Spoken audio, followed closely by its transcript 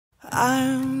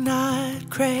I'm not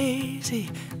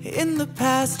crazy. In the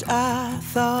past I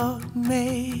thought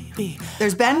maybe.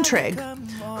 There's Ben Trigg,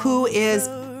 who is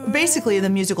basically the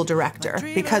musical director,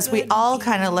 because we all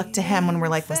kind of look to him when we're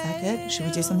like, was that good? Should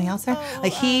we do something else there?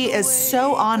 Like, he is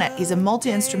so on it. He's a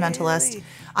multi-instrumentalist.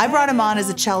 I brought him on as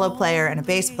a cello player and a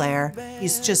bass player.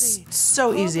 He's just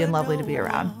so easy and lovely to be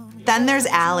around. Then there's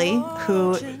Allie,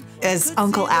 who is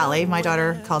Uncle Allie. My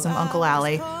daughter calls him Uncle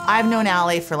Allie. I've known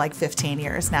Allie for like 15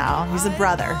 years now. He's a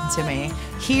brother to me.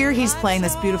 Here he's playing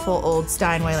this beautiful old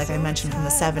Steinway, like I mentioned, from the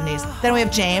 70s. Then we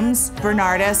have James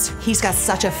Bernardis. He's got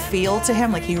such a feel to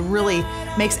him. Like, he really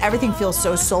makes everything feel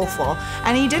so soulful.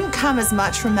 And he didn't come as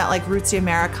much from that like rootsy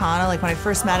Americana. Like, when I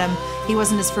first met him, he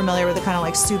wasn't as familiar with the kind of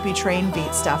like soupy train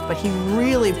beat stuff, but he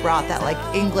really brought that like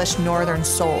English northern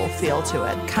soul feel to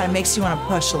it. Kind of makes you want to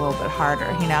push a little bit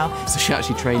harder, you know? So she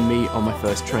actually trained me on my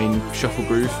first train shuffle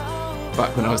groove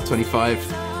back when I was 25.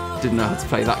 Didn't know how to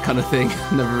play that kind of thing.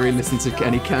 Never really listened to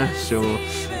Kenny Cash or,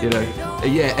 you know,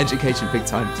 yeah, education big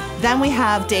time. Then we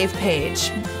have Dave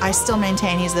Page. I still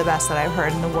maintain he's the best that I've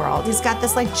heard in the world. He's got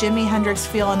this like Jimi Hendrix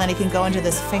feel, and then he can go into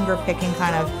this finger-picking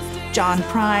kind of John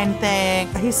Prine thing.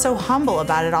 He's so humble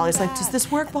about it all. He's like, does this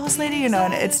work, boss lady? You know,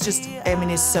 and it's just, I mean,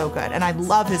 he's so good. And I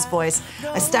love his voice.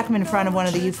 I stuck him in front of one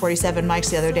of the U47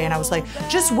 mics the other day, and I was like,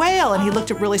 just wail. And he looked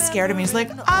really scared of me. He's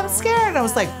like, I'm scared. And I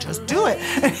was like, just do it.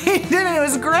 And he did it. It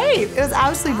was great. It was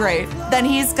absolutely great. Then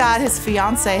he's got his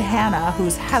fiance, Hannah,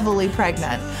 who's heavily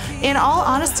pregnant. In all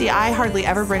honesty, I hardly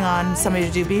ever bring on somebody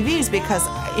to do BVs because,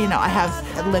 you know, I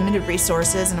have limited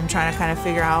resources, and I'm trying to kind of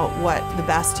figure out what the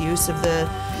best use of the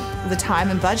time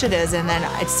and budget is. And then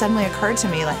it suddenly occurred to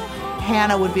me, like,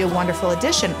 Hannah would be a wonderful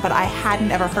addition, but I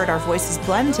hadn't ever heard our voices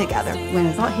blend together. When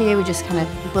I got here, we just kind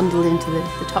of bundled into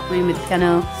the top room with the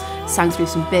piano, sang through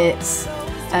some bits,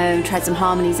 tried some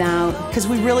harmonies out. Because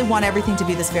we really want everything to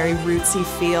be this very rootsy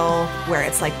feel where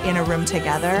it's like in a room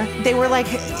together. They were like,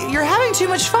 you're having too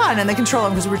much fun in the control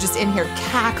room, because we were just in here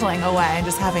cackling away and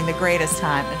just having the greatest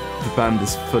time. The band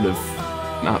is full of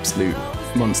absolute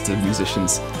monster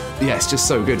musicians. Yeah, it's just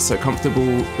so good, so comfortable.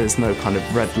 There's no kind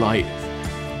of red light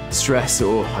stress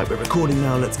or like, we're recording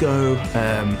now, let's go.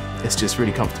 It's just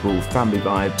really comfortable, family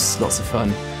vibes, lots of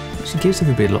fun. She gives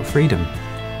everybody a lot of freedom,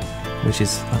 which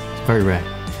is very rare.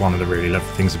 One of the really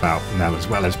lovely things about Nell, as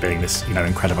well as being this, you know,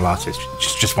 incredible artist,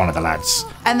 she's just one of the lads.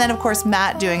 And then of course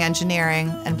Matt doing engineering,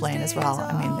 and Blaine as well.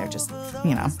 I mean, they're just,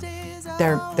 you know,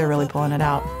 they're really pulling it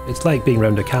out. It's like being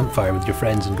around a campfire with your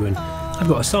friends and going, I've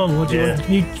got a song, what do you want?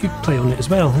 You play on it as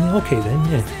well. Okay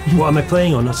then, yeah. What am I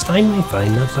playing on? A Steinway?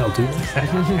 Fine, that'll do.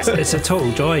 It's a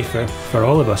total joy for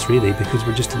all of us, really, because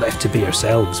we're just left to be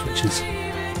ourselves, which is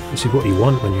what you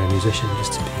want when you're a musician,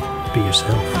 just to be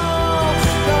yourself.